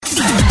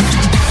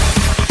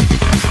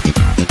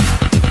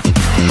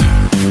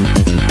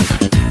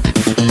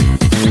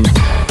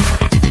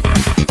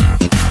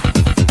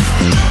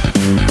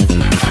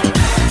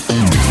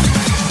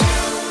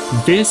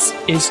This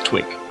is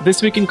Twig,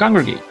 This Week in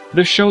Congregate,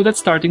 the show that's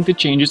starting to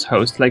change its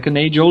host like an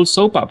age-old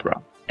soap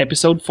opera.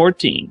 Episode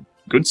 14,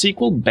 Good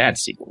Sequel, Bad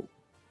Sequel.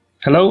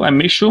 Hello, I'm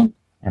Mishu.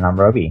 And I'm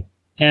Robbie.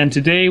 And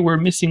today we're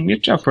missing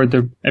Mircea for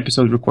the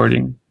episode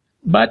recording.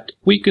 But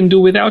we can do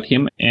without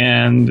him,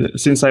 and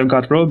since I've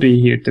got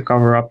Robbie here to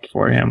cover up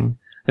for him,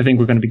 I think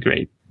we're going to be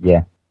great.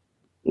 Yeah.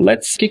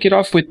 Let's kick it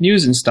off with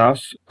news and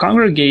stuff.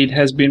 Congregate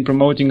has been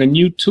promoting a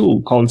new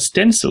tool called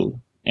Stencil,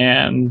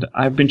 and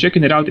I've been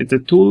checking it out. It's a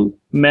tool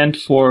meant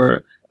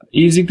for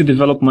easing the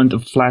development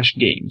of Flash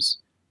games.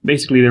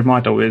 Basically, their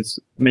motto is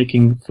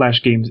making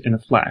Flash games in a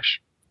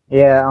flash.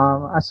 Yeah,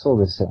 I saw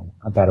this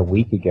about a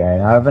week ago,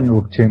 and I haven't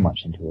looked too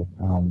much into it.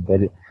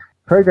 But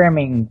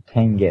programming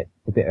can get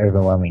a bit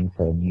overwhelming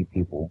for new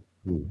people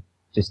who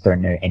just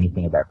don't know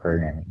anything about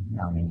programming.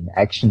 I mean,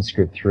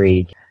 ActionScript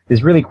 3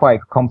 is really quite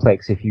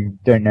complex if you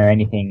don't know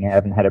anything,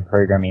 haven't had a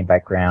programming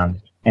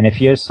background. And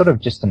if you're sort of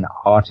just an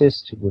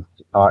artist with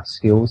art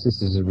skills,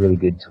 this is a really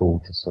good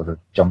tool to sort of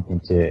jump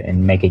into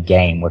and make a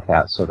game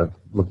without sort of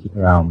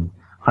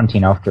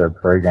hunting after a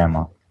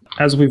programmer.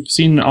 As we've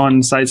seen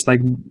on sites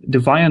like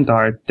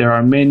DeviantArt, there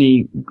are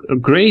many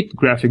great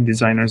graphic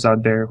designers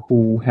out there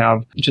who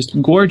have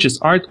just gorgeous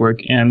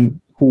artwork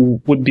and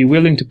who would be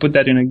willing to put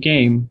that in a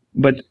game,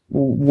 but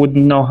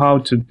wouldn't know how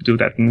to do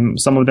that.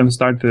 And some of them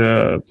start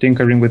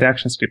tinkering with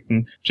ActionScript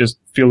and just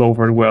feel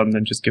overwhelmed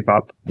and just give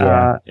up.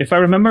 Yeah. If I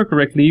remember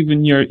correctly,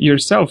 even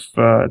yourself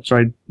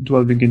tried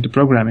delving into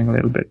programming a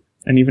little bit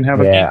and even have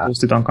a game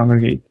posted on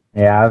Congregate.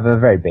 Yeah, I have a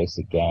very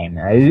basic game.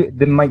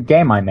 My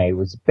game I made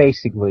was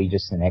basically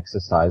just an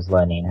exercise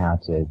learning how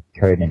to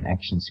code in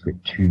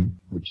ActionScript 2,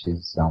 which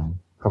is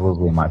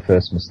probably my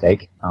first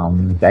mistake.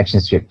 The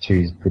ActionScript 2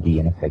 is pretty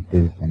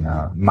ineffective, and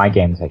my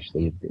game is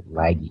actually a bit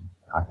laggy,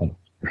 I think,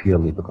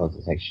 purely because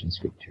it's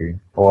ActionScript 2,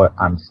 or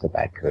I'm just a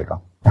bad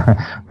coder.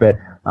 But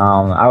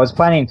I was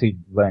planning to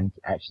learn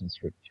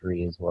ActionScript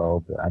 3 as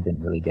well, but I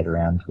didn't really get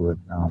around to it.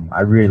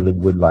 I really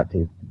would like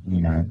to,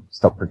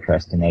 stop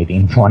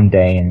procrastinating one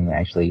day and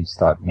actually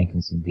start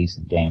making some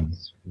decent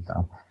games.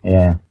 So,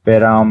 yeah,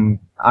 but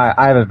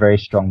I have a very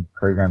strong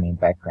programming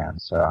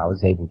background, so I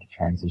was able to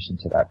transition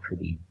to that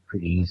pretty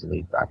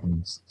easily. But I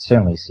can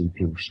certainly see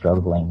people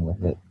struggling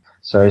with it.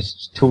 So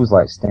it's tools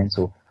like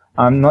Stencil.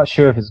 I'm not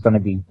sure if it's going to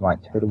be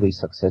totally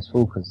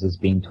successful because there's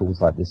been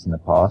tools like this in the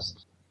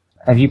past.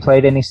 Have you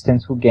played any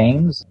Stencil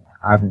games?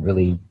 I haven't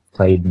really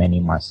played many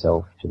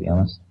myself, to be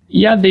honest.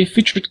 Yeah, they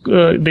featured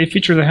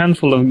a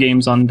handful of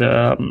games on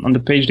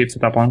the page they've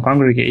set up on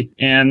Congregate,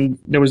 and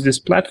there was this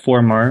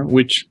platformer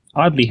which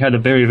oddly had a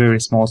very, very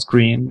small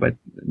screen, but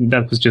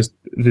that was just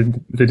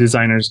the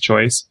designer's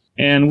choice,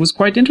 and was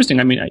quite interesting.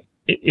 I mean,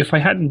 if I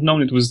hadn't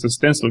known it was a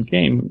Stencil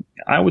game,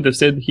 I would have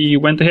said he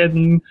went ahead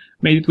and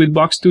made it with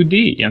Box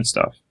 2D and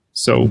stuff.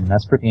 So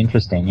that's pretty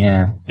interesting.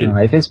 Yeah,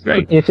 if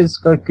it's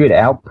got good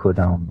output,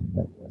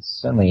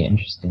 it's certainly an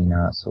interesting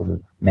sort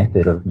of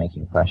method of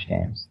making Flash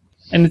games.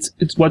 And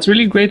it's what's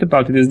really great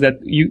about it is that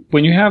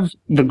when you have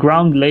the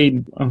ground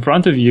laid in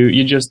front of you,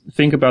 you just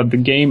think about the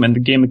game and the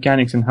game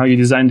mechanics and how you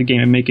design the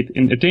game and make it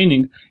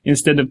entertaining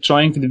instead of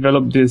trying to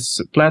develop this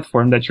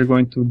platform that you're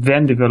going to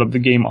then develop the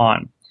game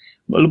on.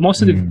 Well,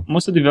 most of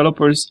the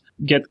developers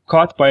get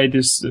caught by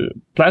this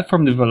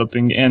platform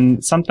developing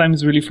and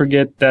sometimes really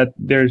forget that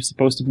they're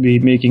supposed to be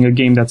making a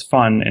game that's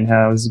fun and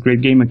has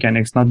great game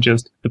mechanics, not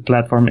just the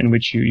platform in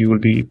which you will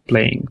be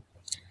playing.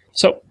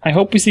 So I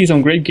hope we see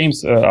some great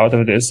games out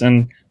of this,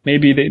 and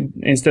maybe they,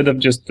 instead of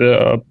just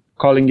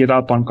calling it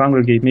up on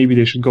Congregate, maybe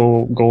they should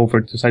go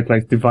over to a site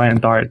like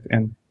DeviantArt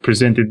and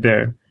present it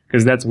there,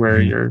 because that's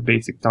where your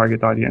basic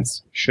target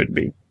audience should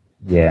be.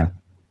 Yeah.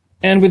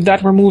 And with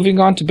that, we're moving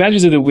on to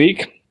badges of the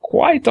week.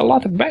 Quite a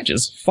lot of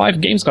badges. 5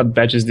 games got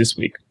badges this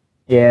week.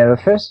 Yeah,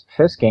 the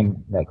first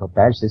game that got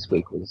badged this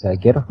week was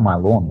Get Off My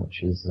Lawn,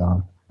 which is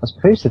was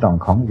posted on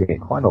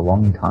Congregate quite a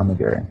long time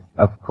ago.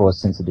 Of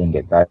course, since it didn't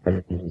get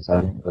badges,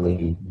 I didn't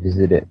really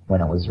visit it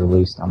when it was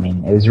released. I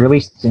mean, it was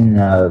released in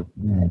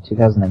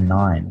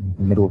 2009,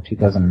 the middle of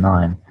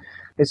 2009.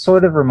 It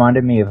sort of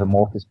reminded me of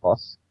Amorphous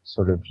Boss.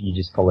 Sort of, you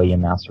just follow your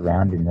mouse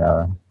around and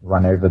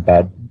run over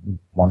bad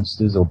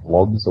monsters or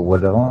blobs or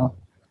whatever.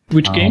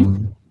 Which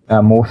game?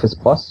 Amorphous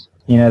Boss.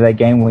 You know, that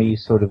game where you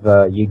sort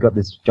of, you got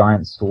this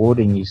giant sword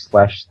and you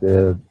slash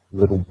the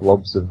little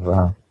blobs of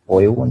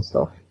oil and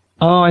stuff.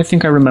 Oh, I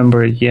think I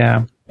remember it,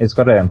 yeah. It's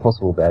got an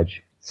impossible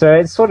badge. So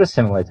it's sort of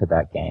similar to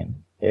that game.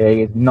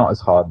 It's not as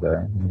hard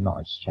though,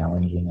 not as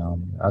challenging.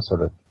 I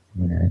sort of,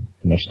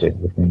 finished it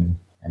within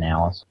an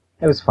hour.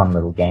 It was a fun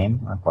little game.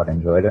 I quite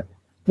enjoyed it.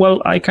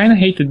 Well, I kind of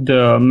hated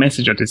the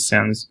message that it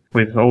sends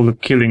with all the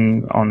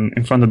killing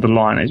in front of the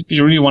lawn. If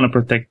you really want to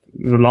protect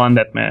the lawn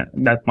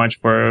that much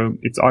for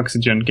its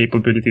oxygen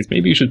capabilities,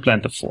 maybe you should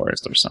plant a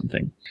forest or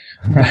something.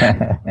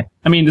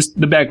 I mean,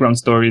 the background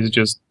story is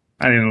just,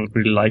 I didn't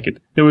really like it.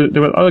 There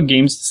were other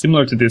games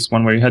similar to this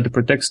one where you had to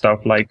protect stuff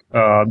like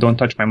Don't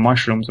Touch My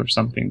Mushrooms or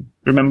something.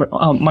 Remember?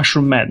 Oh,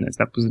 Mushroom Madness,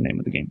 that was the name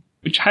of the game.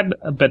 which had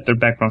a better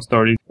background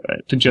story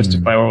to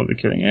justify all the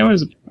killing. It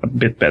was a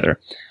bit better.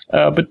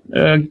 But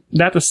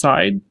that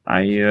aside,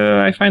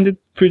 I find it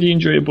pretty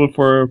enjoyable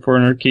for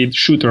an arcade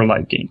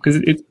shooter-like game, because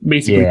it's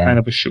basically kind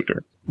of a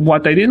shooter.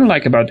 What I didn't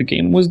like about the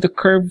game was the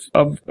curve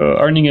of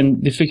earning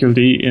and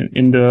difficulty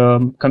in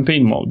the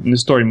campaign mode, in the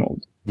story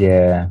mode.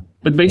 Yeah.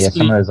 But basically,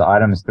 some of those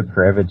items took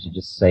forever to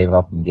just save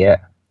up and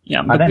get.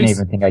 Yeah, I don't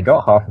even think I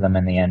got half of them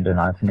in the end, and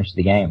I finished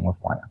the game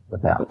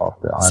without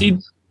half the items. See,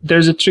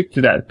 there's a trick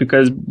to that,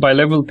 because by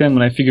level 10,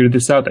 when I figured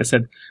this out, I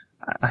said,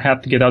 I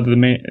have to get out of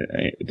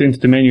into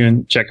the menu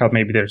and check out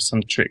maybe there's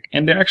some trick.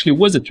 And there actually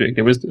was a trick.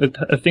 There was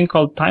a thing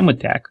called time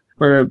attack,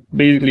 where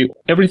basically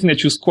everything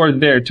that you scored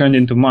there turned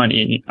into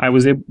money.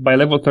 By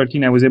level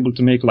 13, I was able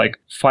to make like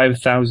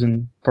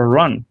 5,000 per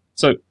run.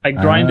 So I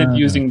grinded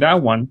using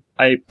that one.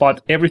 I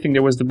bought everything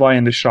there was to buy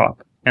in the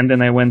shop, and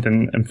then I went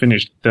and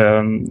finished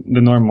the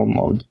normal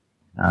mode.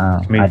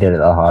 I did it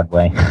the hard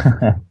way.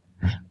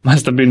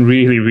 Must have been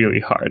really,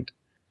 really hard.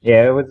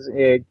 Yeah, it was,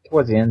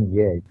 towards the end,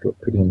 it got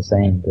pretty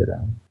insane, but,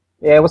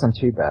 it wasn't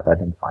too bad. I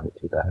didn't find it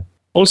too bad.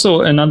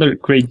 Also, another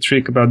great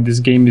trick about this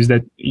game is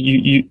that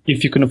you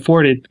if you can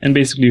afford it, and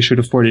basically you should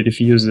afford it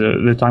if you use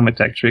the time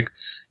attack trick,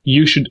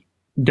 you should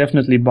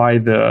definitely buy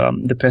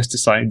the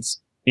pesticides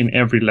in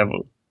every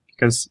level,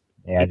 because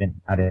I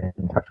didn't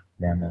touch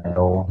them at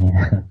all.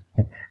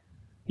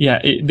 Yeah,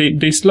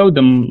 they slowed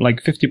them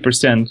like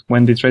 50%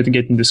 when they try to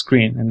get in the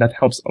screen, and that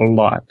helps a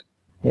lot.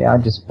 Yeah, I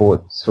just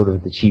bought sort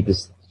of the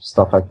cheapest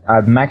stuff.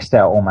 I've maxed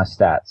out all my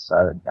stats.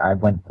 I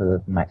went for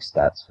the max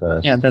stats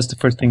first. Yeah, that's the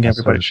first thing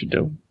everybody should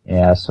do.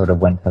 Yeah, I sort of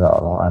went for the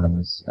other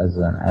items as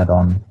an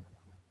add-on.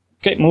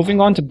 Okay,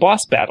 moving on to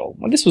boss battle.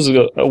 Well, this was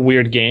a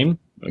weird game.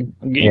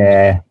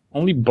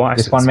 Only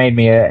bosses. This one made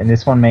me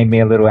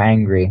a little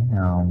angry.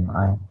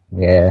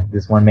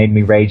 This one made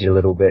me rage a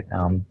little bit.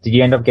 Did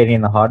you end up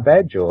getting the hard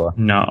badge or?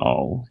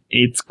 No,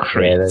 it's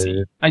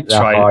crazy. I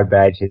tried. The hard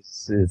badge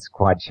is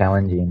quite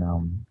challenging.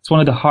 It's one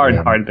of the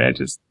hard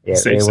badges. Yeah,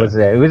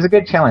 it was a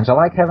good challenge. I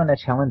like having a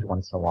challenge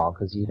once in a while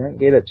because you don't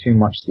get it too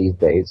much these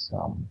days.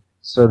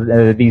 So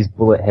these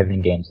bullet heaven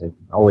games are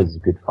always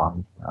good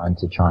fun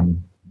to try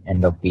and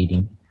end up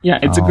beating. Yeah,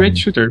 it's a great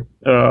shooter.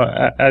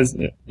 As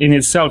in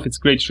itself, it's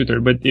a great shooter.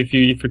 But if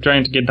you're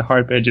trying to get the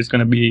hard badge, it's going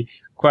to be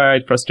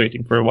quite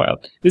frustrating for a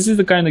while. This is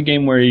the kind of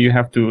game where you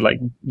have to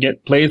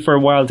play it for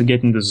a while to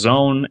get in the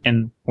zone,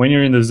 and when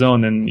you're in the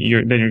zone, then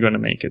you're going to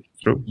make it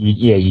through.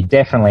 You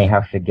definitely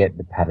have to get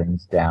the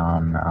patterns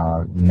down,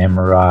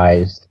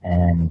 memorized,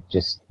 and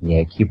just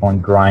keep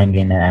on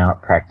grinding it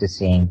out,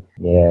 practicing.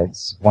 Yeah,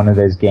 it's one of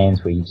those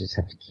games where you just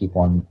have to keep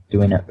on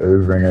doing it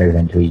over and over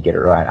until you get it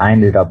right. I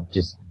ended up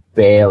just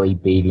barely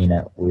beating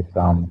it with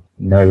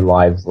no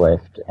lives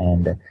left,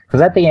 and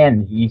because at the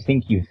end you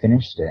think you've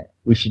finished it.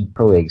 We should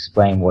probably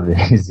explain what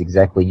it is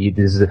exactly.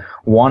 There's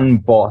one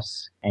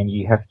boss, and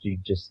you have to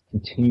just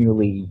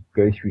continually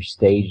go through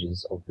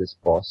stages of this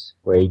boss,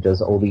 where he does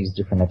all these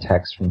different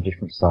attacks from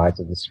different sides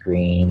of the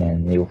screen,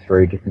 and he'll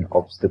throw different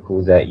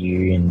obstacles at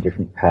you in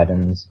different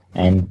patterns,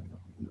 and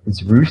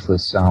it's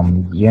ruthless.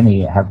 You only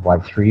have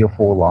 3 or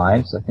 4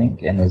 lives, I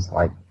think, and there's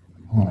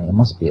there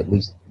must be at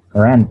least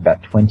around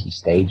about 20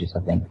 stages, I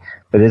think.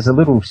 But there's a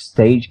little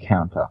stage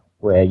counter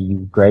where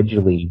you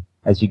gradually,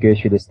 as you go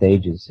through the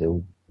stages,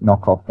 it'll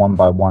knock off one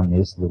by one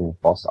this little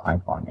boss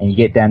icon. And you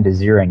get down to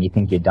 0 and you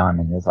think you're done,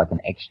 and there's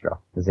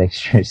there's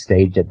extra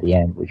stage at the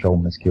end, which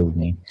almost killed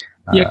me.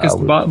 Yeah, because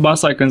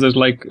boss icons are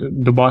like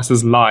the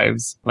boss's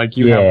lives. Like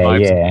you have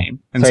lives in the game.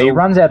 And so he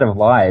runs out of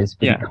lives,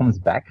 but he comes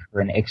back for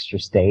an extra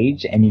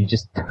stage, and you're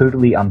just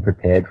totally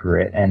unprepared for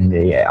it. And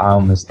I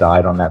almost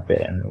died on that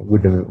bit, and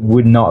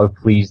would not have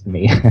pleased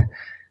me.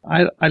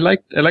 I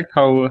liked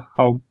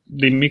how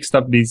they mixed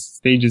up these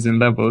stages and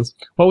levels.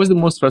 What was the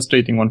most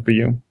frustrating one for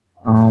you?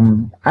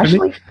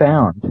 Actually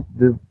found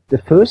the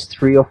first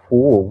 3 or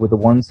 4 were the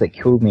ones that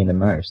killed me the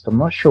most. I'm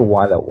not sure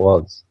why that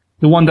was.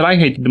 The one that I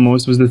hated the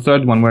most was the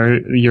third one, where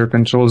your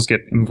controls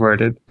get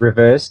inverted.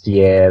 Reversed,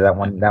 yeah, that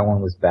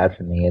one was bad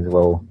for me as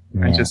well.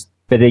 Yeah.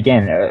 But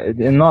again,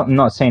 I'm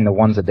not saying the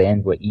ones at the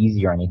end were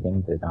easy or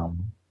anything, but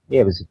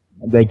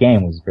the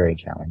game was very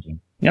challenging.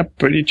 Yep,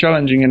 pretty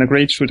challenging, and a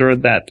great shooter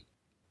at that.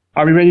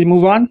 Are we ready to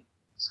move on?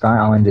 Sky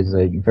Island is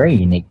a very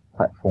unique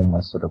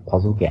platformer sort of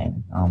puzzle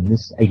game.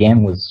 This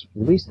again was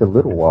released a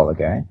little while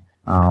ago.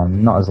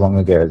 Not as long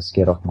ago as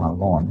Get Off My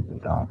Lawn,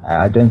 but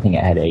I don't think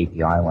it had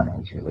API when it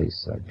was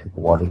released, so it took a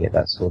while to get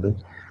that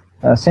sorted.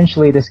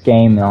 Essentially, this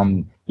game,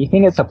 you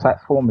think it's a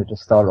platformer to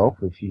start off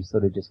with, you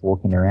sort of just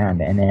walking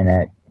around, and then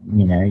it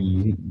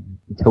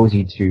tells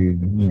you to,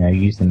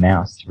 use the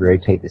mouse to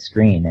rotate the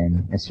screen,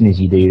 and as soon as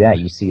you do that,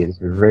 you see it's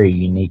a very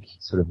unique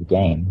sort of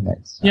game.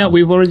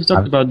 We've already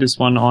talked about this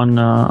one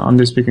on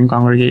This Week in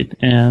Congregate,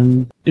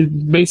 and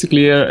it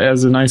basically,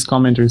 as a nice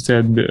commenter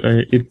said,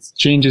 it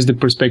changes the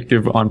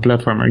perspective on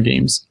platformer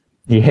games.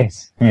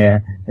 Yes, yeah,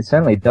 it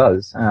certainly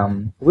does.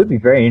 It would be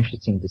very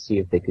interesting to see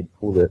if they could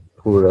pull it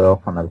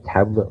off on a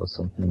tablet or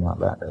something like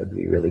that. That would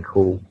be really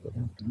cool.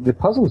 The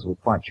puzzles were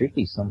quite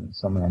tricky, some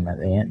of them at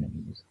the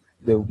end.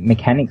 the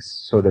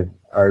mechanics sort of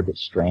are a bit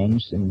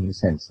strange in the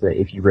sense that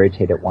if you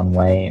rotate it one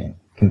way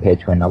compared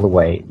to another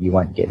way, you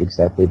won't get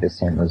exactly the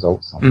same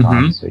result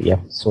sometimes. So you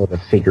have to sort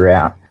of figure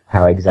out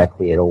how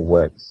exactly it all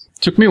works.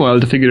 Took me a while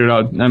to figure it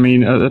out. I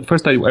mean, at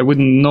first I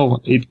wouldn't know.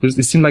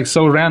 It seemed like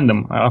so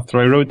random. After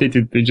I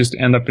rotated, they just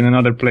end up in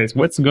another place.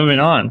 What's going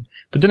on?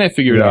 But then I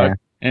figured it out,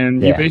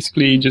 and you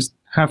basically just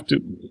have to.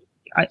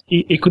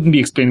 It couldn't be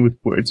explained with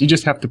words. You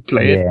just have to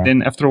play it.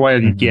 Then after a while,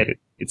 you get it.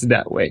 It's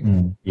that way.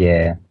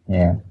 Yeah.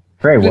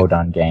 Very well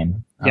done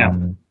game. Yeah.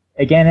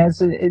 Again, it's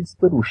a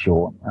little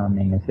short. I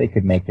mean, if they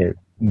could make it,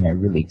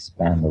 really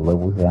expand the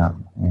levels out,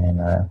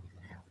 and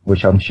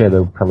which I'm sure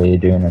they'll probably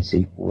do in a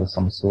sequel of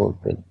some sort.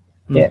 But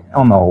yeah,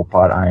 on the whole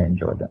part, I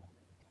enjoyed it.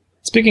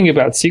 Speaking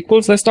about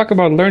sequels, let's talk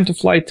about Learn to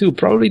Fly 2.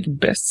 Probably the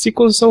best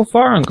sequel so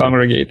far on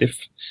Kongregate, if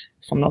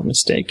I'm not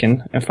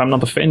mistaken, if I'm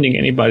not offending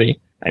anybody.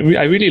 I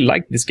really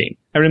liked this game.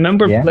 I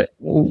remember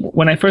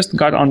when I first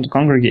got onto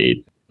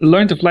Kongregate,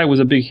 Learn to Fly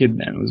was a big hit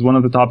then. It was one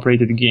of the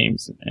top-rated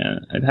games.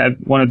 It had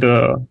one of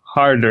the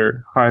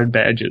hard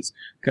badges,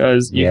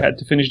 because you had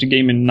to finish the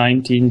game in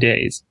 19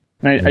 days.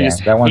 And I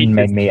just that one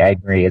made me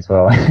angry as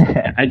well.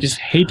 I just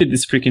hated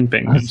this freaking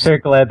penguins. I'm so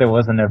glad there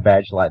wasn't a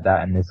badge like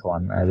that in this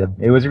one.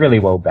 It was really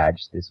well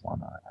badged, this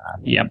one.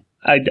 Yeah.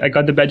 I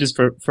got the badges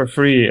for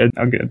free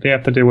the day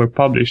after they were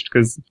published,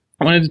 because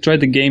I wanted to try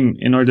the game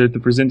in order to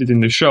present it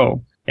in the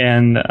show.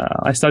 And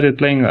I started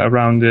playing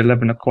around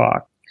 11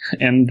 o'clock.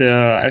 And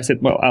I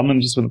said, well, I'm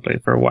just going to play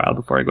for a while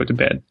before I go to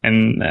bed.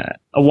 And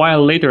a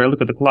while later, I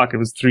looked at the clock. It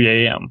was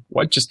 3 a.m.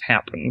 What just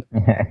happened?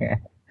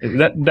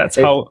 That's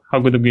how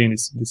good a game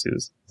this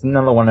is. It's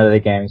another one of the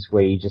games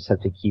where you just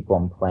have to keep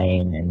on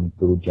playing and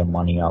build your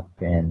money up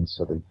and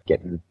sort of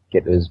get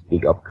those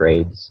big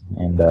upgrades.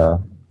 And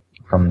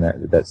from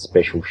that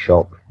special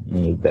shop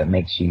that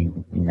makes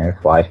you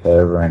fly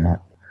further and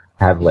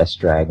have less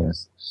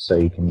dragons, so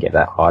you can get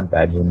that hard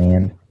badge in the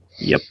end.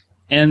 Yep.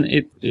 And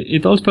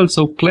it all felt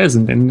so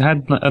pleasant and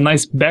had a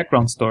nice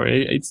background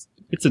story.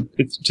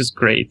 It's just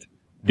great.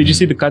 Did you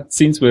see the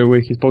cutscenes where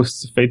he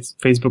posts to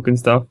Facebook and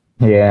stuff?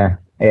 Yeah.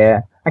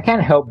 I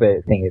can't help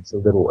but think it's a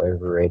little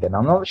overrated.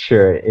 I'm not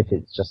sure if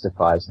it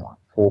justifies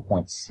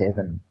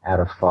 4.7 out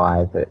of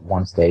 5 at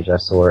one stage I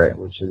saw it,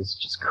 which is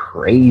just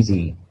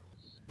crazy.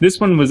 This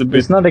one was a bit...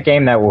 It's not a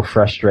game that will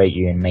frustrate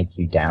you and make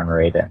you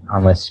downrate it,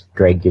 unless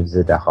Greg gives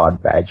it a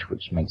hard badge,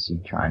 which makes you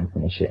try and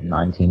finish it in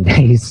 19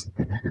 days.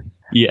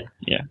 Yeah.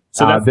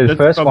 So the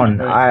first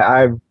one,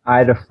 I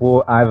have a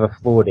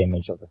flawed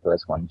image of the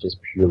first one just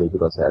purely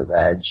because of that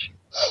badge.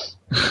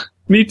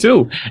 Me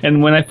too.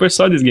 And when I first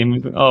saw this game, I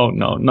was like, oh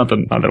no, not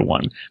another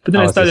one. But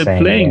then I started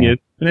playing it.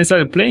 When I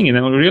started playing it, I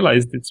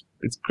realized it's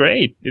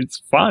great.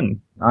 It's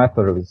fun. I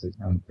thought it was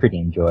pretty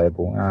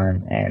enjoyable.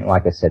 And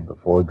like I said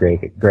before,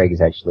 Greg has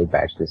actually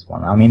badged this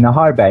one. I mean, the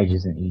hard badge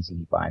isn't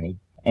easy by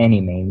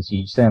any means.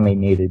 You certainly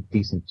need a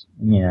decent,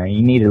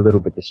 you need a little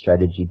bit of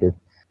strategy to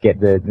get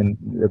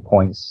the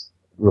points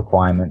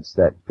requirements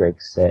that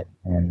Greg set.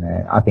 And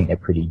I think they're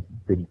pretty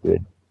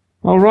good.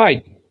 All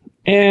right.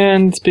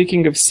 And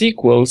speaking of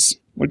sequels,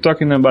 we're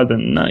talking about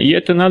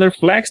yet another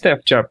Flagstaff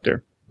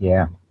chapter.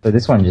 Yeah. So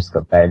this one just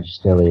got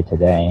badged earlier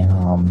today.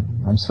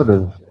 I'm sort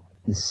of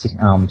this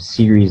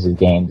series of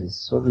games is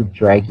sort of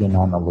dragging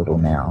on a little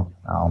now.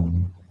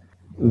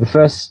 The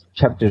first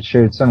chapter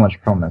showed so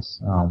much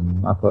promise.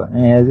 I thought,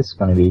 this is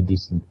going to be a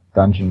decent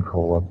dungeon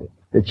crawler. But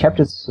the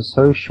chapters are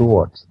so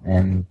short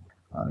and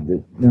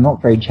they're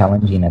not very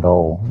challenging at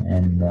all.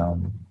 And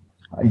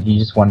you're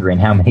just wondering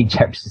how many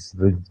chapters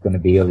there's going to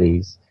be of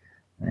these.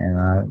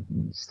 And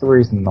the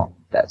story's not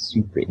that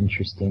super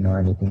interesting or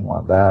anything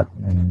like that.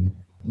 And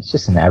it's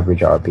just an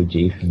average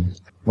RPG.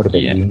 What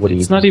about you? What do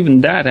you think? Not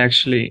even that,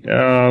 actually.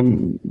 I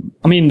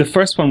mean, the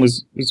first one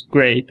was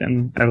great,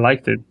 and I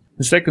liked it.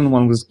 The second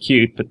one was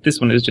cute, but this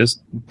one is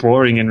just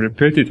boring and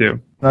repetitive.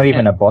 Not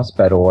even a boss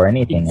battle or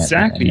anything.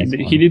 Exactly.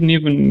 He didn't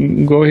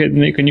even go ahead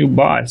and make a new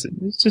boss.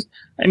 It's just,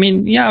 I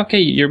mean, okay,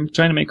 you're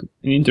trying to make an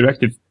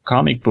interactive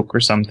comic book or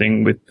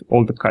something with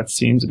all the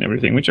cutscenes and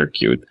everything, which are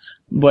cute.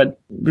 But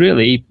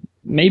really,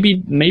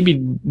 maybe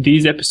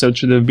these episodes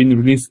should have been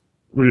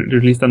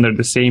released under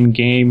the same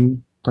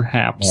game,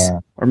 perhaps. Yeah.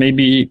 Or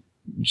maybe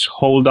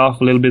hold off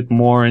a little bit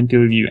more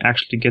until you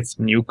actually get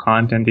some new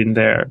content in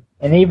there.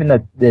 And even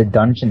the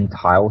dungeon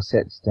tile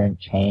sets don't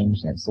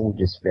change, and it's all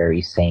just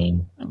very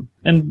same.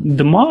 And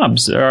the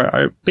mobs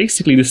are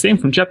basically the same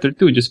from Chapter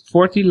 2, just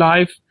 40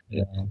 life.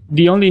 Yeah.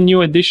 The only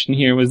new addition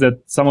here was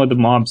that some of the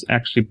mobs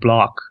actually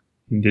block.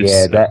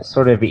 That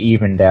sort of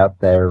evened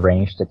out the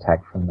ranged attack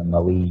from the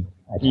melee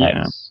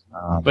attacks.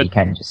 But you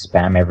can't just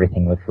spam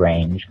everything with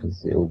range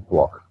because it'll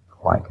block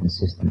quite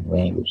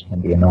consistently, which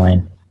can be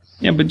annoying.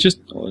 Yeah, but just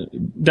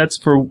that's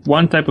for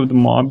one type of the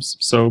mobs,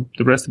 so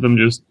the rest of them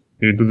just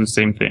do the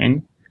same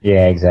thing.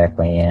 Yeah,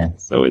 exactly. Yeah.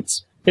 So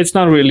it's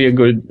not really a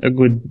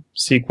good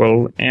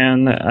sequel,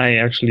 and I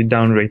actually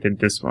downrated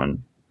this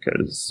one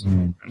because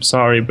I'm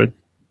sorry, but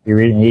he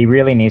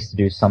really needs to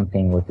do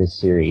something with this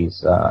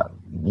series.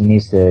 He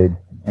needs to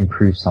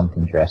improve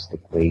something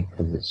drastically,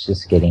 because it's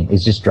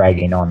just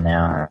dragging on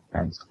now,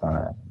 and it's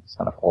gonna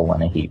fall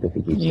in a heap if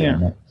it keeps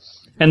doing it.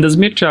 And as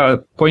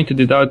Mircea pointed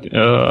it out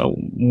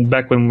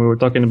back when we were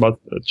talking about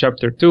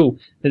Chapter 2,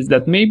 is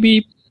that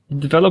maybe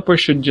developers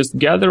should just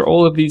gather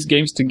all of these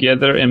games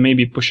together and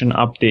maybe push an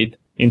update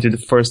into the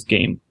first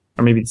game,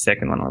 or maybe the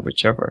second one, or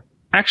whichever.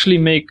 Actually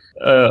make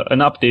an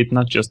update,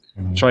 not just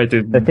try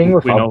to The thing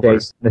with win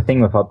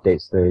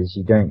updates though is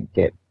you don't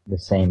get the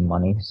same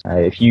money.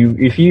 If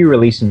you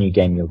release a new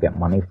game, you'll get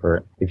money for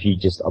it. If you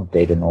just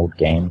update an old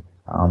game,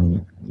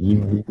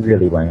 you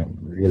really won't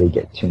really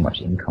get too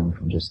much income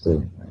from just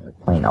a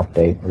plain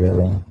update,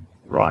 really.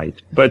 Right,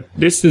 but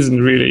this isn't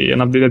really an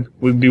update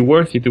that would be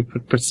worth you to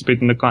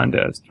participate in the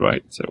contest,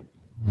 right? So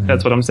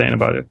that's what I'm saying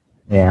about it.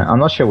 Yeah, I'm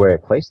not sure where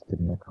it placed it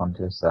in the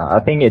contest. I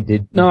think it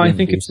did. No, I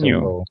think it's new.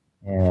 Well.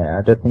 Yeah,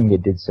 I don't think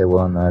it did so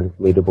well on the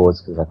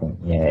leaderboards, because I think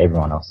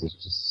everyone else is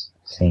just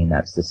seeing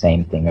that's the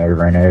same thing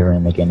over and over,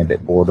 and they're getting a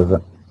bit bored of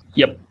it.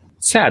 Yep,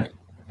 sad.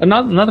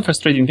 Another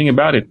frustrating thing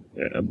about it,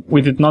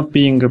 with it not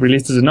being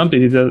released as an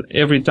update, is that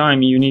every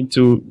time you need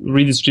to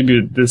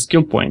redistribute the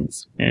skill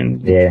points,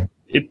 and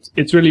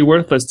it's really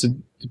worthless to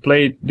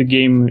play the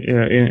game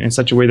in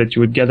such a way that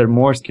you would gather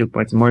more skill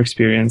points and more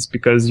experience,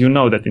 because you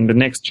know that in the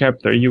next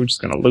chapter you're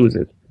just going to lose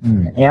it.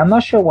 Yeah, I'm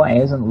not sure why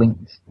it hasn't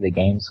linked the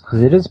games,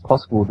 because it is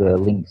possible to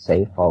link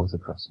save files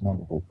across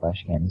multiple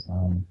Flash games.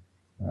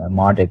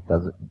 Marduk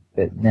does it,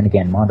 but then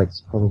again,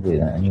 Marduk's probably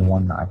the only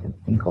one that I can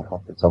think of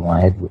off the top of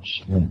my head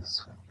which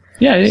links.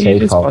 Yeah,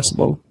 it is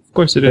possible. Of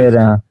course it is.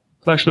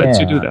 Flash lets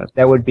you do that.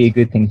 That would be a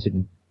good thing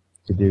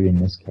to do in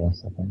this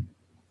case, I think.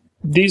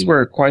 These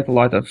were quite a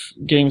lot of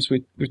games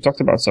we've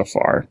talked about so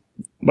far,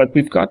 but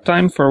we've got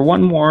time for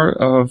one more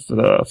of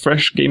the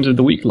Fresh Games of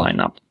the Week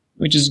lineup,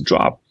 which is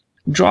Drop.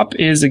 Drop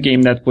is a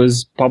game that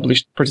was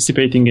published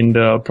participating in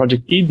the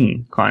Project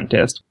Eden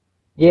contest.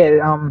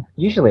 Yeah,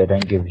 usually I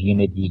don't give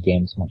Unity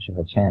games much of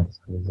a chance,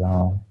 because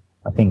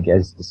I think,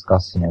 as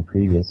discussed in a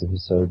previous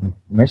episode,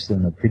 most of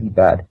them are pretty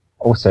bad.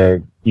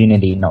 Also,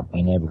 Unity not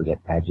being able to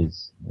get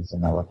badges is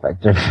another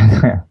factor.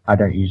 I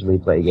don't usually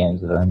play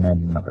games that I know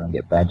I'm not going to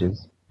get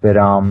badges. But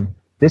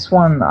this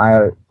one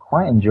I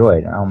quite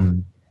enjoyed.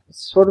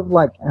 It's sort of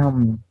like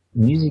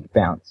Music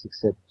Bounce,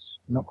 except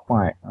not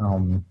quite.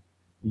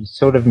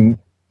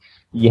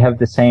 You have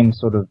the same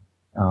sort of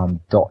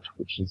dot,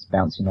 which is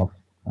bouncing off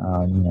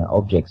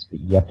objects, but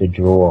you have to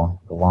draw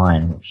the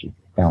line which it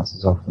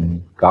bounces off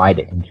and guide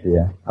it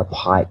into a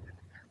pipe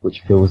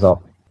which fills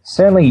up.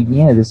 Certainly,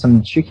 there's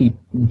some tricky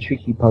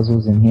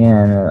puzzles in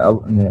here,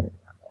 and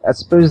I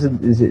suppose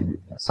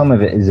some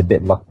of it is a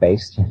bit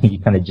luck-based. You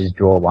kind of just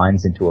draw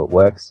lines until it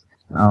works.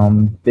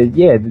 But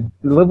yeah, the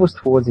levels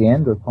towards the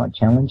end were quite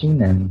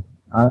challenging, and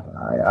I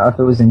thought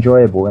it was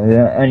enjoyable. And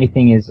the only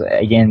thing is,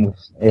 again,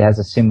 it has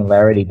a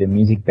similarity to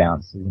Music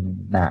Bounce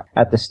in that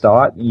at the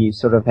start you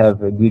sort of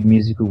have a good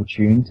musical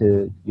tune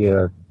to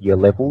your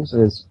levels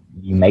as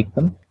you make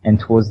them, and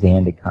towards the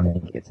end it kind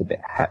of gets a bit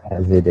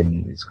haphazard,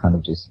 and it's kind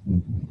of just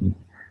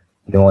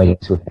noise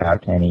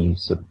without any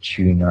sort of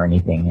tune or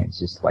anything. It's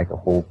just like a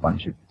whole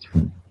bunch of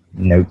different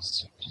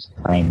notes just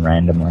playing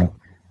randomly.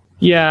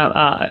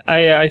 Yeah,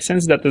 I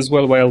sensed that as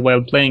well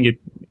while playing it.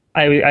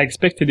 I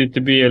expected it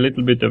to be a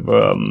little bit of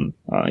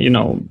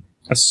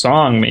a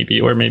song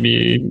maybe, or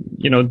maybe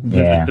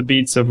the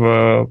beats of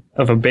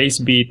a bass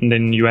beat, and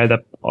then you add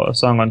up a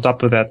song on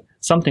top of that,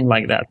 something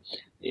like that.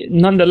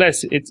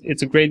 Nonetheless,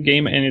 it's a great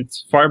game, and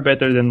it's far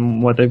better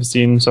than what I've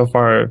seen so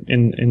far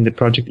in the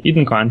Project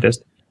Eden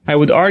contest. I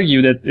would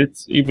argue that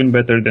it's even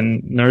better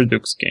than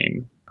Nerduk's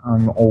game.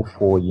 I'm all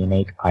for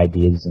unique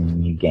ideas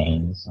in new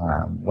games.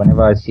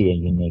 Whenever I see a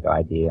unique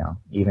idea,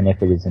 even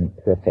if it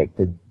isn't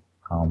perfected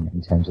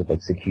in terms of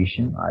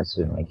execution, I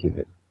certainly give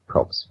it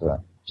props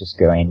for just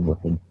going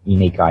with a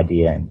unique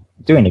idea and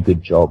doing a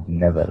good job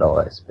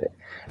nevertheless. But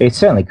it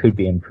certainly could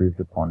be improved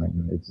upon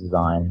in the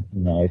design.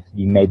 If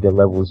you made the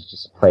levels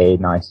just play a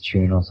nice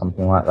tune or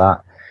something like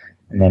that,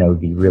 and then it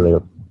would be really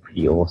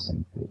pretty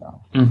awesome.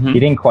 You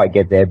didn't quite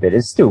get there, but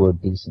it's still a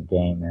decent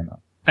game. And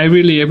I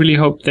really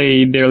hope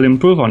they'll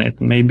improve on it.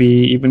 Maybe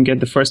even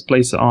get the first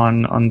place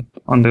on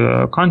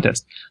the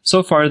contest.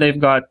 So far they've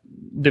got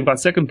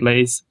second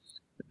place.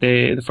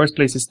 The first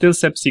place is still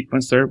Sep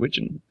Sequencer, which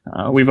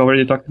we've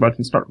already talked about.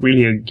 It's not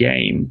really a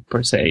game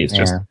per se. It's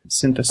just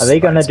synthesis. Are they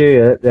going to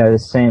do the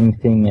same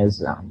thing as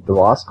the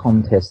last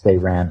contest they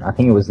ran? I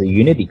think it was the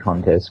Unity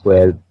contest,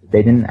 where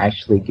they didn't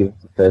actually give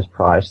the first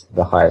prize to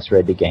the highest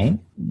rated game.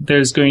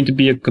 There's going to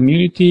be a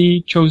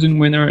community chosen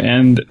winner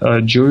and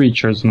a jury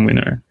chosen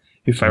winner,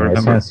 if I remember.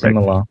 It sounds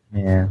similar.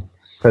 Yeah.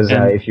 Because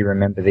if you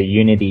remember, the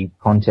Unity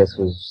contest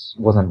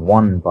wasn't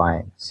won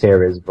by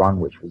Sarah's Run,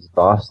 which was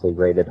vastly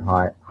rated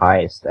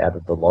highest out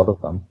of the lot of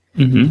them.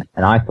 Mm-hmm.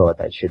 And I thought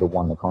that should have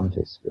won the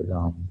contest, but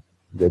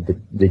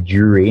the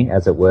jury,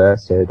 as it were,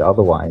 said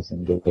otherwise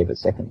and gave it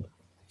second.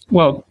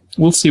 Well,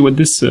 we'll see what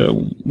this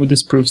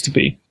proves to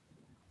be.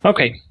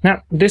 Okay,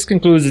 now this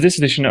concludes this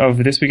edition of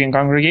This Week in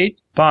Kongregate.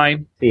 Bye.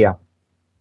 See ya.